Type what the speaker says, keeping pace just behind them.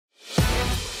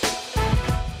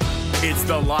It's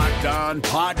the Locked On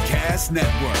Podcast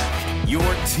Network, your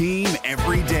team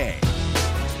every day.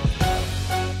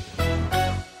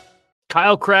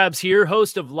 Kyle Krabs here,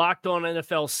 host of Locked On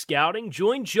NFL Scouting.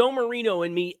 Join Joe Marino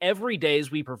and me every day as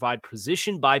we provide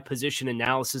position-by-position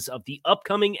analysis of the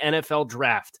upcoming NFL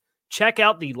Draft. Check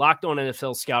out the Locked On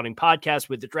NFL Scouting podcast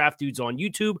with the Draft Dudes on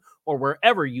YouTube or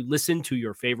wherever you listen to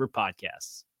your favorite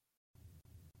podcasts.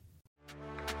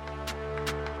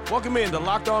 Welcome in to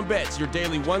Locked On Bets, your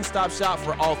daily one-stop shop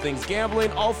for all things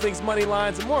gambling, all things money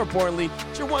lines, and more importantly,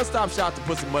 it's your one-stop shop to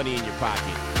put some money in your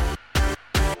pocket.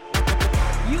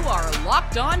 You are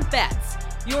Locked On Bets,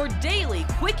 your daily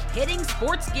quick-hitting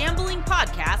sports gambling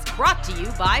podcast brought to you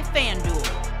by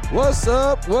FanDuel. What's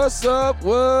up?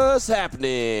 What's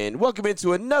happening? Welcome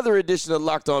into another edition of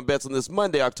Locked On Bets on this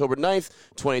Monday, October 9th,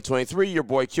 2023. Your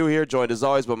boy Q here, joined as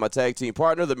always by my tag team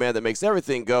partner, the man that makes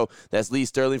everything go. That's Lee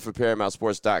Sterling from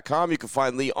ParamountSports.com. You can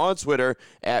find Lee on Twitter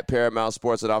at Paramount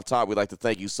Sports. And off top, we'd like to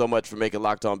thank you so much for making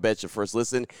Locked On Bets your first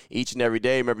listen each and every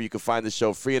day. Remember, you can find the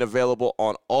show free and available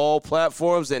on all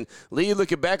platforms. And Lee,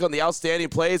 looking back on the outstanding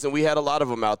plays, and we had a lot of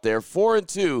them out there.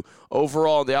 4-2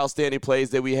 overall in the outstanding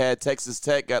plays that we had. Texas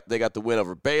Tech they got the win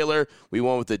over Baylor. We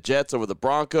won with the Jets over the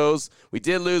Broncos. We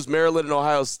did lose Maryland and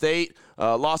Ohio State,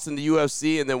 lost in the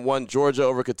UFC, and then won Georgia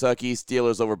over Kentucky,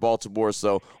 Steelers over Baltimore.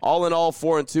 So all in all,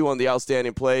 4-2 on the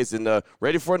outstanding plays, and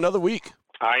ready for another week.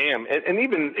 I am, and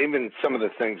even some of the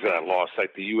things that I lost,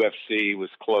 like the UFC was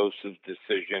close of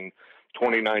decision,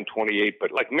 29-28,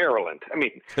 but like Maryland, I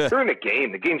mean, they're in a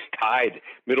game. The game's tied,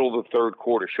 middle of the third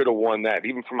quarter. Should have won that.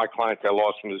 Even for my clients, I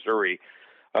lost Missouri.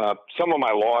 Some of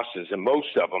my losses, and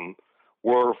most of them,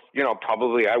 were,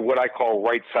 probably what I call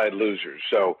right side losers.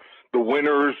 So the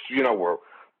winners, were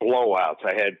blowouts.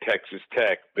 I had Texas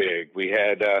Tech big. We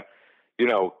had,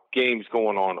 games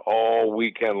going on all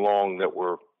weekend long that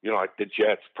were, like the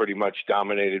Jets pretty much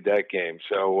dominated that game.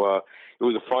 So it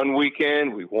was a fun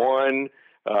weekend. We won.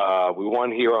 We won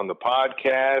here on the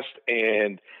podcast.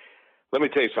 And let me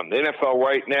tell you something. The NFL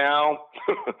right now,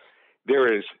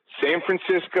 there is San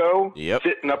Francisco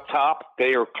sitting up top.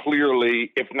 They are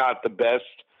clearly, if not the best,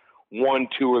 1,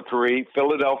 2, or 3.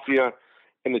 Philadelphia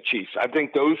and the Chiefs. I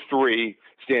think those three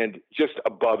stand just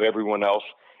above everyone else.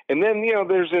 And then,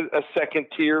 there's a second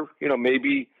tier,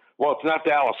 maybe. Well, it's not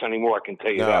Dallas anymore, I can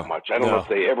tell you that much. I don't know if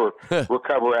they ever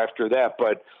recover after that.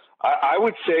 But I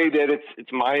would say that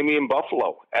it's Miami and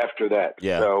Buffalo after that.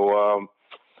 Yeah. So,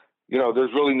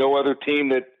 there's really no other team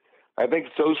that – I think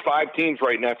it's those 5 teams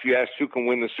right now, if you ask who can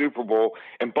win the Super Bowl.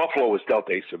 And Buffalo was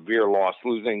dealt a severe loss,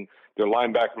 losing their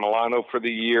linebacker Milano for the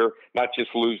year, not just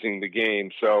losing the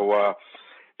game. So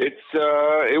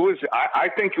I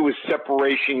think it was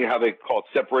separation, how they call it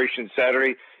separation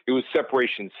Saturday. It was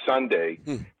separation Sunday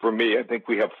for me. I think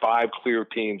we have 5 clear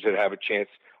teams that have a chance.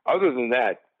 Other than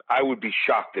that, I would be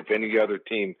shocked if any other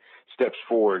team steps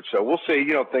forward. So we'll see.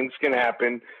 Things can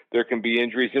happen. There can be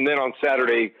injuries. And then on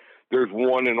Saturday, there's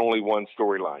one and only one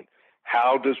storyline.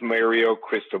 How does Mario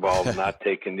Cristobal not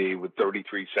take a knee with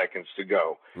 33 seconds to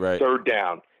go? Right. Third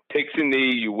down. Takes a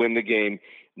knee, you win the game.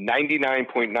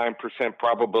 99.9%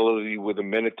 probability with a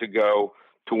minute to go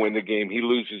to win the game. He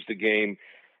loses the game.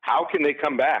 How can they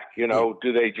come back?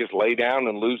 Do they just lay down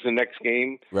and lose the next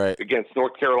game against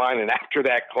North Carolina and after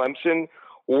that Clemson?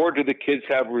 Or do the kids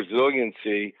have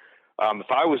resiliency?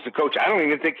 If I was the coach, I don't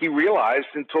even think he realized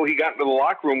until he got into the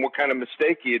locker room what kind of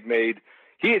mistake he had made.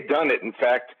 He had done it, in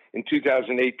fact, in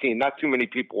 2018. Not too many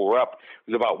people were up.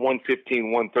 It was about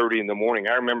 1:15, 1:30 in the morning.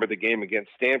 I remember the game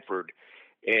against Stanford,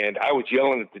 and I was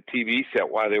yelling at the TV set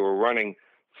while they were running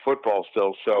football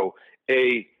still. So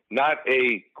not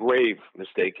a grave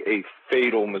mistake, a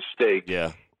fatal mistake.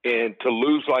 Yeah. And to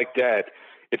lose like that,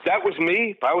 if that was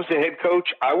me, if I was the head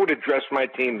coach, I would address my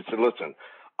team and said, listen,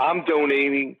 I'm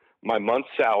donating my month's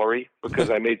salary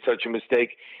because I made such a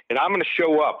mistake, and I'm going to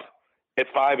show up at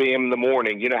 5 a.m. in the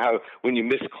morning. You know how when you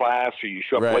miss class or you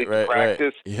show up late to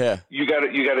practice, you got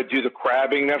to do the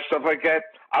crabbing and stuff like that.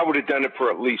 I would have done it for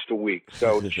at least a week.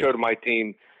 So to show to my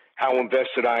team how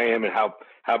invested I am and how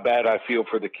bad I feel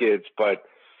for the kids. But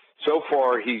so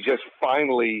far, he's just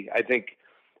finally, I think,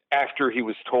 after he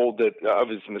was told that of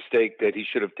his mistake that he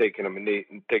should have taken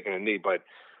a knee, but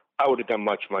I would have done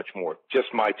much, much more.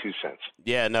 Just my 2 cents.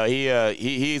 Yeah, no,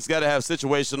 he's got to have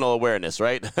situational awareness,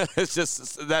 right? It's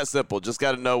just that simple. Just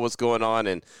got to know what's going on,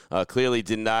 and clearly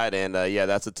did not. And,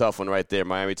 that's a tough one right there.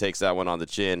 Miami takes that one on the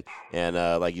chin. And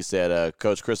like you said,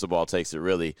 Coach Cristobal takes it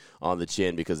really on the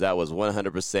chin because that was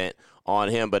 100% on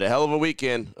him. But a hell of a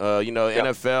weekend.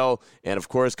 NFL and, of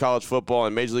course, college football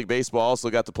and Major League Baseball also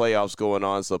got the playoffs going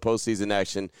on, so postseason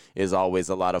action is always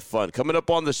a lot of fun. Coming up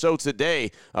on the show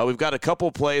today, we've got a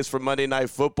couple plays for Monday Night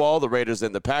Football, the Raiders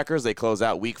and the Packers. They close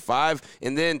out Week 5.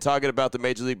 And then talking about the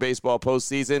Major League Baseball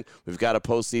postseason, we've got a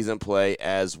postseason play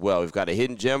as well. We've got a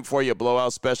hidden gem for you, a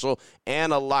blowout special,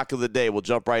 and a lock of the day. We'll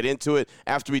jump right into it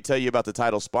after we tell you about the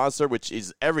title sponsor, which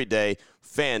is every day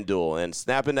FanDuel. And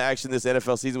snap into action this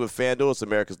NFL season with FanDuel. It's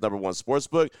America's #1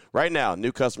 sportsbook. Right now,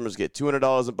 new customers get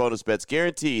 $200 in bonus bets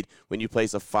guaranteed when you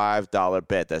place a $5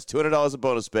 bet. That's $200 in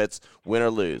bonus bets, win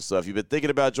or lose. So if you've been thinking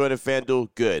about joining FanDuel,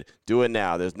 good. Do it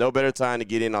now. There's no better time to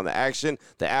get in on the action.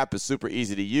 The app is super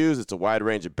easy to use. It's a wide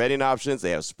range of betting options.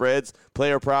 They have spreads,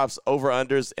 player props,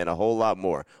 over-unders, and a whole lot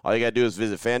more. All you got to do is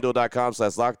visit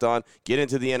FanDuel.com/lockedon. Get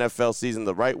into the NFL season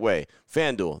the right way.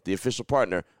 FanDuel, the official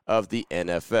partner of the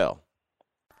NFL.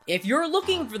 If you're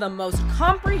looking for the most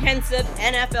comprehensive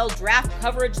NFL draft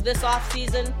coverage this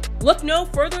offseason, look no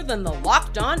further than the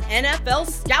Locked On NFL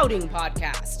Scouting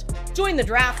Podcast. Join the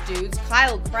draft dudes,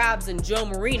 Kyle Krabs and Joe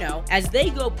Marino, as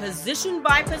they go position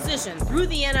by position through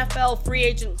the NFL free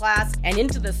agent class and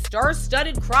into the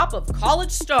star-studded crop of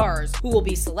college stars who will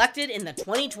be selected in the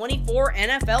 2024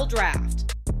 NFL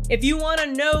Draft. If you want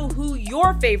to know who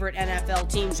your favorite NFL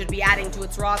team should be adding to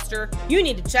its roster, you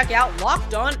need to check out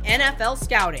Locked On NFL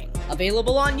Scouting,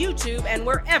 available on YouTube and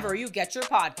wherever you get your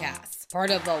podcasts. Part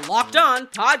of the Locked On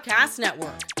Podcast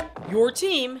Network, your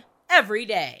team every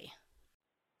day.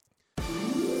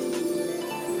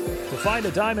 To find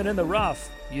a diamond in the rough,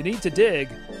 you need to dig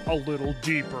a little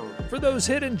deeper for those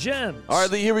hidden gems. All right,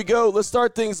 Lee, here we go. Let's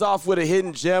start things off with a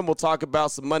hidden gem. We'll talk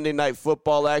about some Monday Night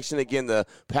Football action. Again, the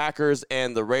Packers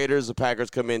and the Raiders. The Packers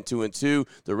come in 2-2.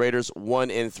 The Raiders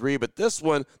 1-3. But this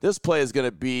play is going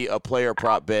to be a player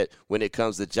prop bet when it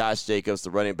comes to Josh Jacobs,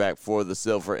 the running back for the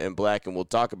Silver and Black. And we'll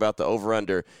talk about the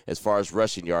over-under as far as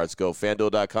rushing yards go.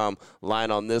 FanDuel.com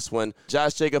line on this one.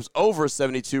 Josh Jacobs over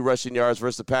 72 rushing yards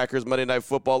versus the Packers. Monday Night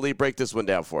Football. Lee, break this one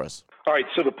down for us. All right,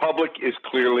 so the public is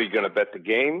clearly going to bet the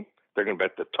game. They're going to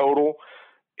bet the total,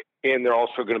 and they're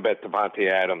also going to bet Davante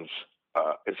Adams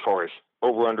as far as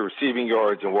over/under receiving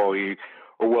yards and will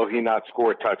he not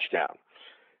score a touchdown.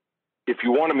 If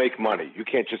you want to make money, you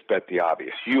can't just bet the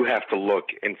obvious. You have to look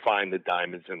and find the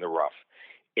diamonds in the rough,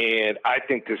 and I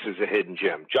think this is a hidden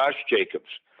gem. Josh Jacobs,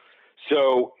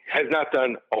 so has not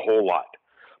done a whole lot,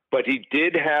 but he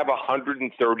did have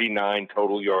 139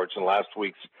 total yards in last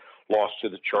week's loss to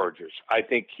the Chargers. I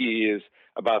think he is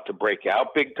about to break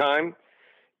out big time.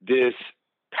 This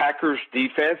Packers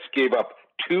defense gave up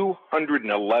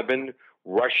 211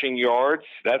 rushing yards.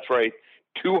 That's right,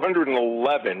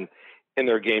 211 in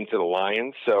their game to the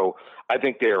Lions. So I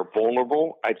think they are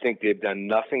vulnerable. I think they've done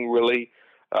nothing really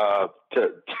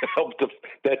to help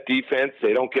that defense.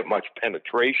 They don't get much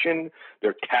penetration.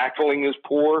 Their tackling is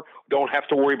poor. Don't have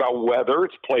to worry about weather.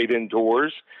 It's played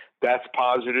indoors. That's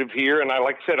positive here. And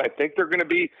like I said, I think they're going to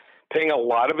be paying a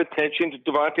lot of attention to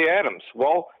Davante Adams.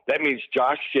 Well, that means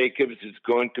Josh Jacobs is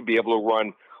going to be able to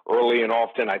run early and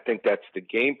often. I think that's the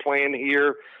game plan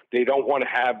here. They don't want to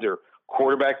have their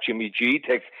quarterback, Jimmy G,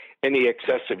 take any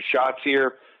excessive shots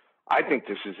here. I think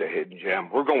this is a hidden gem.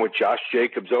 We're going with Josh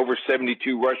Jacobs over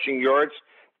 72 rushing yards.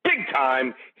 Big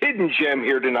time hidden gem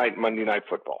here tonight, Monday Night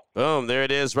Football. Boom, there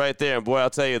it is right there. And, boy,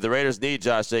 I'll tell you, the Raiders need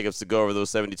Josh Jacobs to go over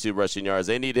those 72 rushing yards.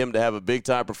 They need him to have a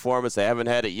big-time performance. They haven't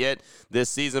had it yet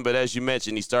this season, but as you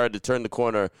mentioned, he started to turn the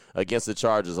corner against the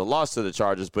Chargers. A loss to the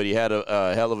Chargers, but he had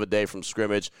a hell of a day from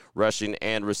scrimmage, rushing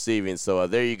and receiving. So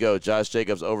there you go, Josh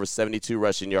Jacobs over 72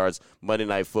 rushing yards, Monday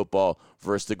Night Football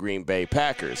versus the Green Bay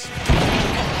Packers.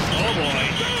 Oh, boy.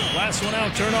 Last one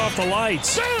out, turn off the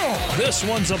lights. This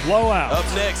one's a blowout. Up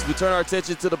next, we turn our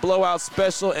attention to the blowout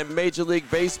special in Major League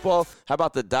Baseball. How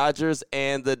about the Dodgers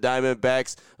and the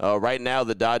Diamondbacks? Right now,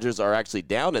 the Dodgers are actually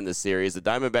down in the series. The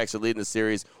Diamondbacks are leading the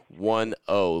series 1-0.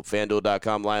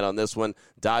 FanDuel.com line on this one.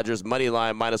 Dodgers money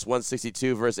line minus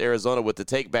 162 versus Arizona with the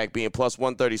takeback being plus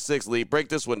 136. Lee, break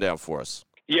this one down for us.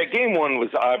 Yeah, game one was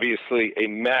obviously a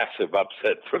massive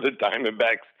upset for the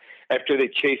Diamondbacks after they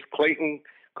chased Clayton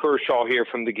Kershaw here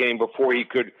from the game before he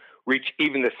could reach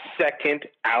even the second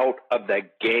out of the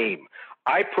game.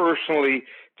 I personally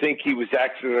think he was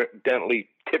accidentally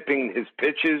tipping his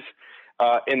pitches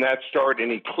in that start, and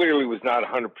he clearly was not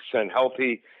 100%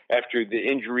 healthy after the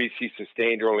injuries he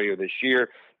sustained earlier this year.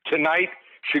 Tonight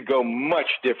should go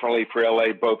much differently for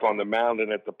LA, both on the mound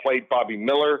and at the plate. Bobby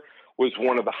Miller was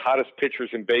one of the hottest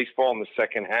pitchers in baseball in the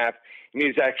second half, and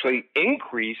he's actually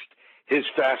increased his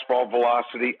fastball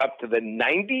velocity up to the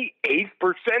 98th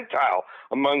percentile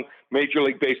among Major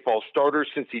League Baseball starters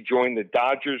since he joined the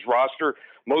Dodgers roster.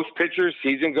 most pitchers,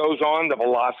 season goes on, the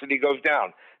velocity goes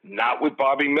down. Not with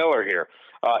Bobby Miller here.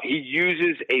 He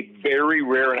uses a very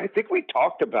rare, and I think we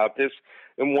talked about this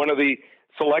in one of the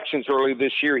selections earlier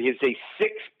this year. He has a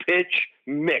 6-pitch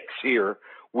mix here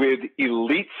with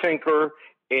elite sinker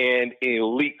and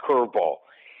elite curveball.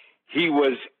 He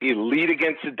was elite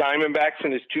against the Diamondbacks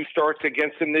in his 2 starts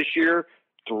against them this year,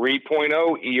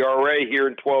 3.0 ERA here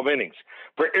in 12 innings.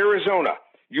 For Arizona,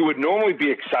 you would normally be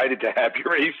excited to have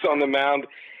your ace on the mound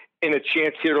and a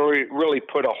chance here to really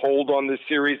put a hold on this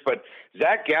series, but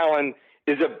Zach Gallen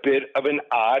is a bit of an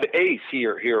odd ace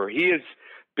here. He has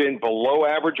been below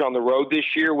average on the road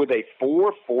this year with a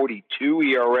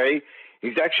 4.42 ERA.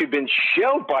 He's actually been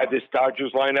shelled by this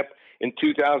Dodgers lineup in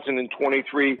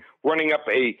 2023, running up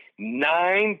a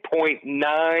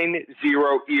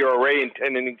 9.90 ERA in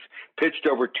 10 innings pitched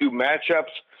over 2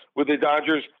 matchups with the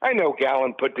Dodgers. I know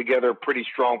Gallen put together a pretty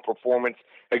strong performance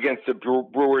against the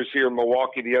Brewers here in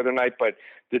Milwaukee the other night, but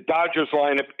the Dodgers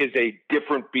lineup is a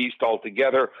different beast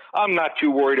altogether. I'm not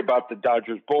too worried about the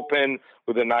Dodgers bullpen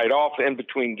with a night off in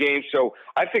between games, so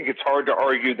I think it's hard to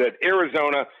argue that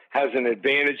Arizona has an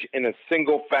advantage in a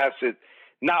single facet,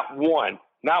 not one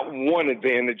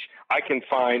advantage I can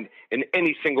find in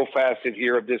any single facet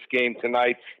here of this game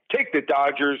tonight. Take the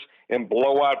Dodgers in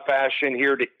blowout fashion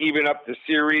here to even up the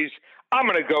series. I'm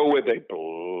going to go with a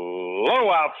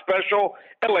blowout special.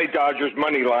 LA Dodgers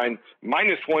money line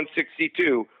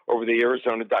 -162 over the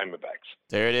Arizona Diamondbacks.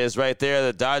 There it is right there.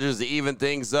 The Dodgers to even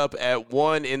things up at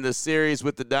 1 in the series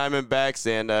with the Diamondbacks.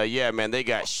 And, yeah, man, they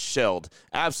got shelled.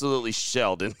 Absolutely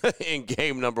shelled in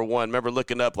game number 1. Remember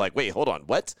looking up like, wait, hold on,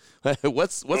 what?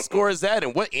 What score is that?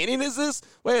 And what inning is this?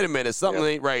 Wait a minute, something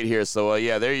ain't right here. So,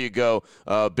 yeah, there you go.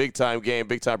 Big-time game,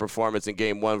 big-time performance in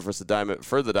game 1 for the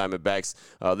Diamondbacks.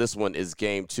 This one is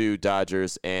game 2,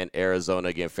 Dodgers and Arizona.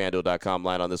 Again, FanDuel.com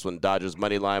line on this one. Dodgers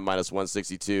money line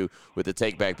 -162 with the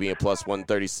takeback being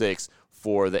 +136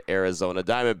 for the Arizona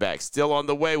Diamondbacks. Still on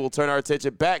the way, we'll turn our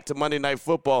attention back to Monday Night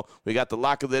Football. We got the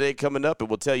lock of the day coming up, and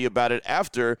we'll tell you about it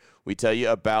after we tell you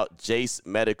about Jase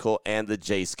Medical and the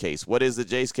Jase case. What is the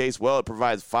Jase case? Well, it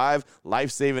provides 5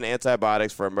 life-saving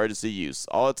antibiotics for emergency use.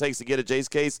 All it takes to get a Jase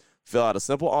case, fill out a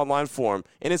simple online form,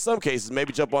 and in some cases,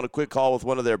 maybe jump on a quick call with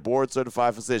one of their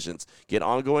board-certified physicians. Get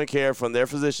ongoing care from their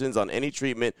physicians on any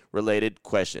treatment-related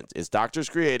questions. It's doctor's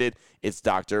created, it's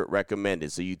doctor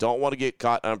recommended, so you don't want to get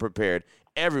caught unprepared.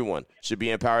 Everyone should be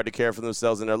empowered to care for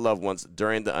themselves and their loved ones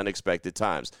during the unexpected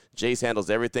times. Jase handles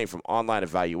everything from online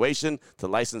evaluation to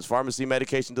licensed pharmacy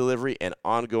medication delivery and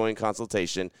ongoing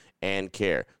consultation and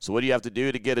care. So what do you have to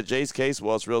do to get a Jase case?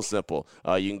 Well, it's real simple.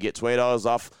 You can get $20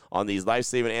 off on these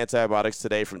life-saving antibiotics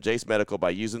today from Jase Medical by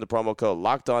using the promo code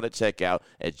LOCKEDON at checkout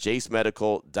at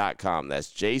jasemedical.com.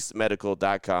 That's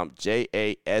jasemedical.com,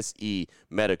 J-A-S-E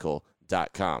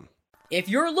medical.com. If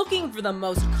you're looking for the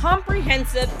most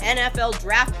comprehensive NFL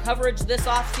draft coverage this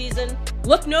offseason,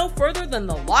 look no further than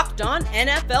the Locked On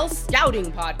NFL Scouting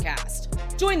Podcast.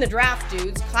 Join the draft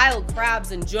dudes, Kyle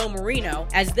Krabs and Joe Marino,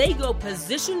 as they go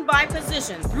position by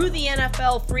position through the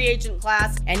NFL free agent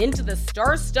class and into the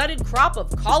star-studded crop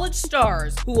of college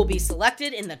stars who will be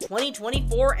selected in the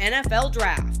 2024 NFL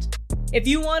Draft. If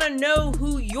you want to know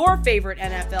who your favorite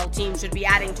NFL team should be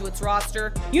adding to its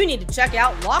roster, you need to check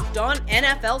out Locked On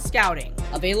NFL Scouting,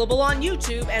 available on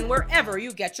YouTube and wherever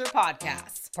you get your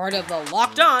podcasts. Part of the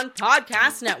Locked On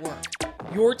Podcast Network,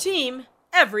 your team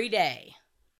every day.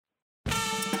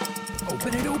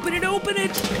 Open it, open it, open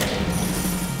it!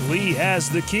 Lee has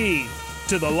the key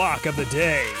to the lock of the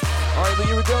day. All right, Lee,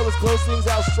 here we go. Let's close things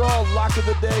out strong. Lock of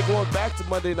the day, going back to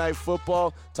Monday Night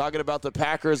Football, talking about the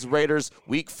Packers, Raiders,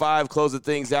 Week 5, closing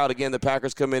things out. Again, the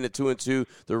Packers come in at 2-2,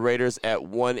 the Raiders at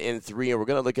 1-3, and we're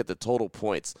going to look at the total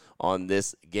points on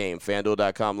this game.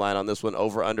 FanDuel.com line on this one,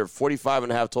 over under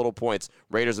 45.5 total points.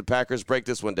 Raiders and Packers, break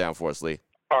this one down for us, Lee.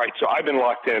 All right, so I've been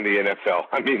locked in the NFL.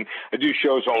 I mean, I do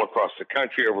shows all across the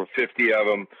country, over 50 of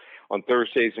them on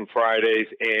Thursdays and Fridays,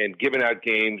 and giving out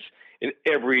games in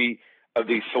every of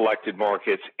these selected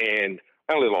markets, and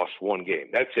I only lost one game.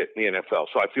 That's it in the NFL.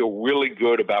 So I feel really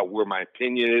good about where my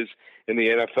opinion is in the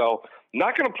NFL. I'm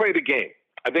not going to play the game.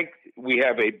 I think we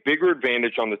have a bigger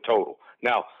advantage on the total.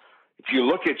 Now, if you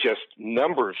look at just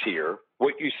numbers here,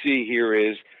 what you see here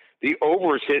is the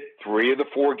over has hit 3 of the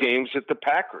 4 games that the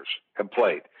Packers have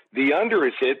played. The under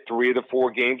has hit 3 of the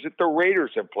 4 games that the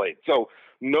Raiders have played. So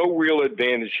no real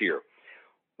advantage here.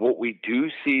 What we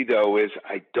do see, though, is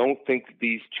I don't think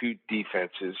these two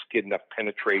defenses get enough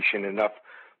penetration, enough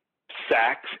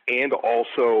sacks, and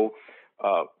also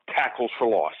tackles for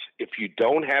loss. If you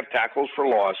don't have tackles for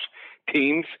loss,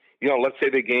 teams, let's say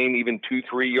they gain even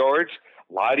 2-3 yards,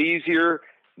 a lot easier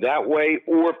that way,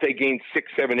 or if they gain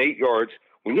 6, 7, 8 yards,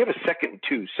 when you have a 2nd and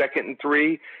 2, 2nd and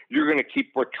 3, you're going to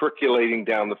keep matriculating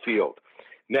down the field.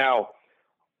 Now,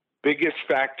 biggest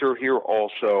factor here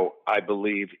also, I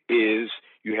believe, is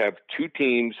you have two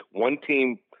teams, one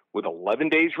team with 11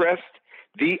 days rest,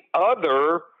 the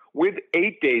other with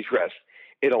 8 days rest.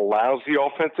 It allows the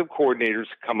offensive coordinators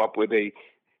to come up with a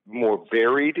more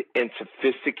varied and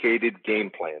sophisticated game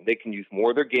plan. They can use more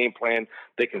of their game plan.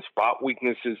 They can spot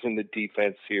weaknesses in the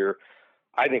defense here.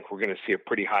 I think we're going to see a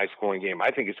pretty high-scoring game.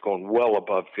 I think it's going well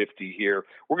above 50 here.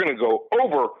 We're going to go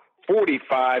over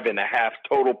 45.5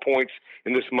 total points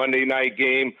in this Monday night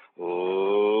game.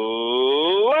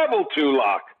 Level 2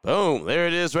 lock. Boom. There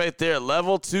it is right there.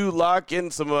 Level 2 lock,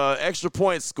 and some extra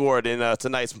points scored in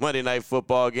tonight's Monday Night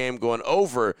Football game, going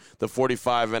over the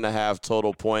 45.5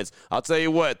 total points. I'll tell you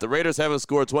what, the Raiders haven't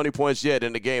scored 20 points yet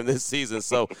in the game this season,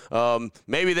 so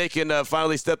maybe they can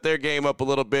finally step their game up a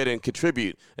little bit and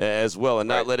contribute as well and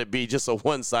not let it be just a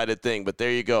one-sided thing. But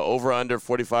there you go, over under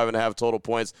 45.5 total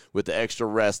points with the extra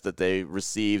rest that they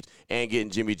received and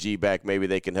getting Jimmy G back. Maybe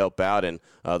they can help out. And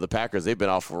the Packers, they've been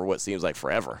off for what seems like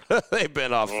forever. They've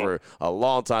been off for a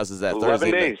long time since that 11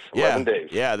 Thursday days. night. 11 days.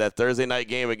 Yeah, that Thursday night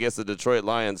game against the Detroit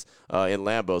Lions in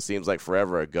Lambeau seems like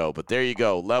forever ago. But there you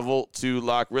go, level 2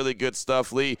 lock. Really good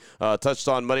stuff. Lee touched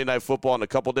on Monday Night Football in a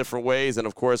couple different ways, and,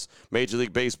 of course, Major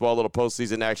League Baseball, a little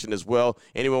postseason action as well.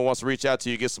 Anyone wants to reach out to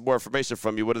you, get some more information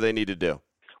from you, what do they need to do?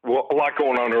 Well, a lot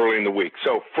going on early in the week.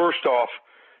 So, first off,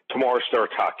 tomorrow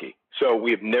starts hockey. So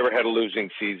we have never had a losing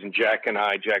season. Jack and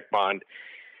I, Jack Bond,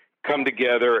 come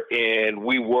together and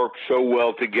we work so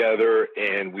well together,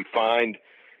 and we find,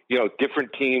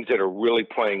 different teams that are really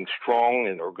playing strong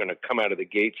and are going to come out of the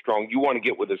gate strong. You want to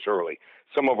get with us early.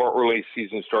 Some of our early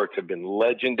season starts have been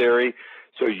legendary.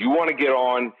 So you want to get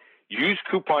on, use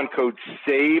coupon code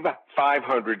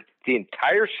SAVE500 the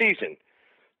entire season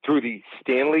through the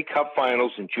Stanley Cup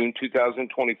Finals in June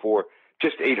 2024,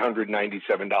 just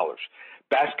 $897.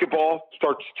 Basketball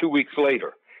starts 2 weeks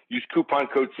later. Use coupon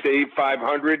code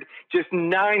SAVE500, just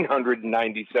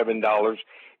 $997.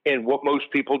 And what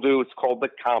most people do, it's called the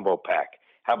combo pack.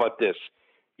 How about this?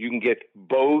 You can get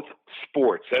both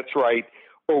sports. That's right,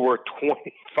 over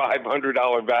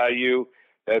 $2,500 value.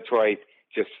 That's right,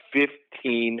 just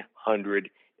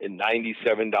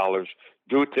 $1,597.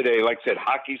 Do it today. Like I said,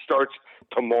 hockey starts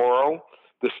tomorrow.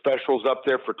 The special's up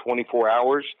there for 24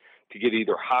 hours to get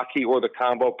either hockey or the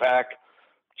combo pack.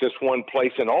 Just one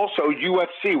place. And also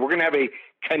UFC. We're going to have a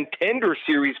Contender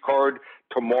Series card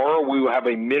tomorrow. We will have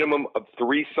a minimum of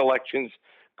 3 selections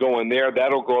going there.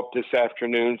 That'll go up this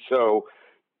afternoon. So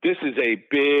this is a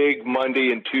big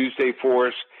Monday and Tuesday for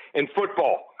us. And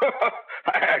football.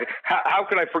 How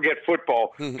can I forget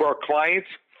football? For our clients,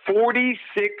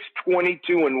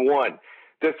 46-22-1.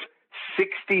 That's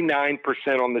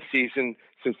 69% on the season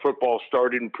since football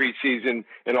started in preseason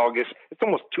in August. It's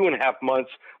almost 2.5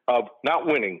 months of not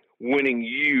winning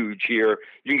huge here.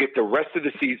 You can get the rest of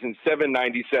the season,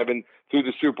 $797 through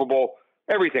the Super Bowl.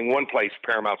 Everything, one place,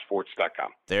 ParamountSports.com.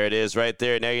 There it is right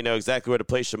there. Now you know exactly where to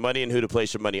place your money and who to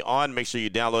place your money on. Make sure you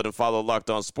download and follow Locked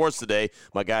On Sports today.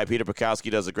 My guy, Peter Bukowski,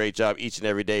 does a great job each and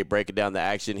every day breaking down the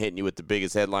action, hitting you with the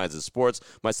biggest headlines in sports.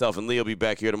 Myself and Lee will be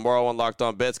back here tomorrow on Locked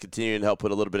On Bets, continuing to help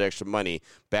put a little bit extra money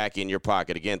back in your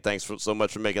pocket. Again, thanks so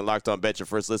much for making Locked On Bets your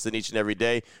first listen each and every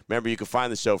day. Remember, you can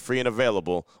find the show free and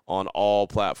available on all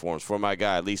platforms. For my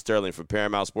guy, Lee Sterling from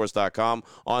ParamountSports.com,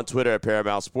 on Twitter at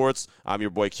Paramount Sports. I'm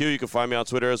your boy Q. You can find me on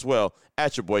Twitter as well,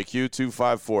 at your boy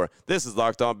Q254. This is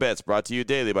Locked On Bets, brought to you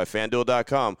daily by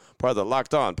FanDuel.com, part of the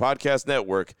Locked On Podcast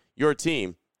Network, your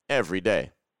team every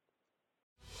day.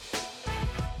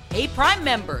 Hey, Prime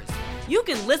members, you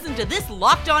can listen to this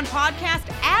Locked On podcast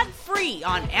ad-free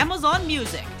on Amazon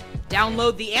Music.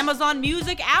 Download the Amazon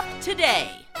Music app today.